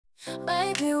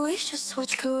Maybe we should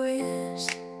switch careers,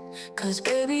 'cause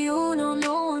baby, you know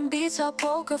no one beats our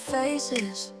poker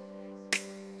faces.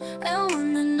 And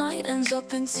when the night ends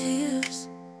up in tears,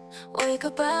 wake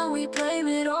up and we blame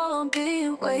it all on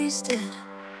being wasted.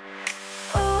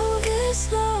 Oh,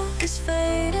 this love is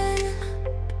fading,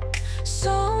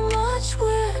 so much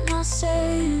we're not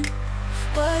saying.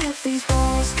 But if these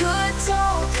walls could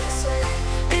talk,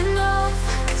 enough,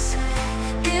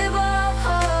 give up.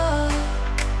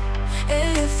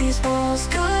 If these walls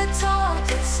could talk,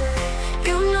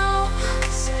 you know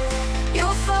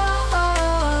you'll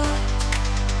fall.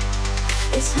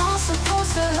 It's not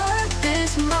supposed to hurt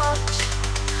this much.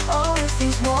 Oh, if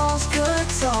these walls could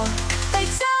talk, they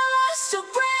tell us to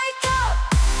break up.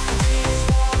 These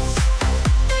walls,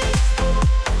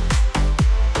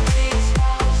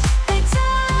 they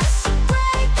tell us to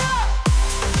break up.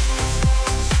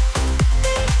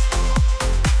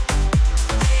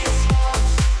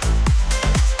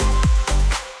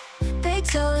 They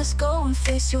tell us go and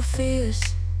face your fears.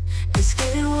 It's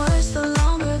getting worse the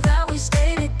longer that we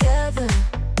stay together.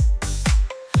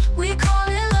 We call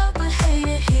it love but hate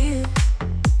it here.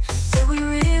 Did we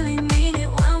really mean it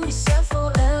when we said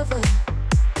forever?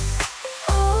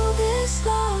 Oh, this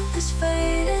love is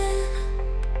fading,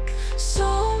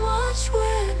 so much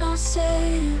we're not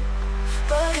saying.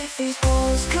 But if these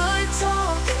walls could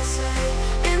talk,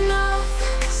 enough,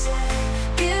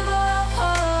 give up.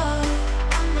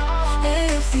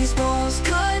 If these walls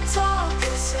could talk,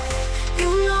 you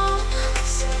know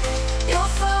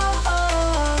you'll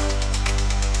fall.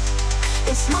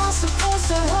 It's not supposed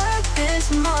to hurt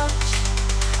this much.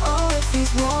 Oh, if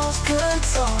these walls could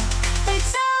talk.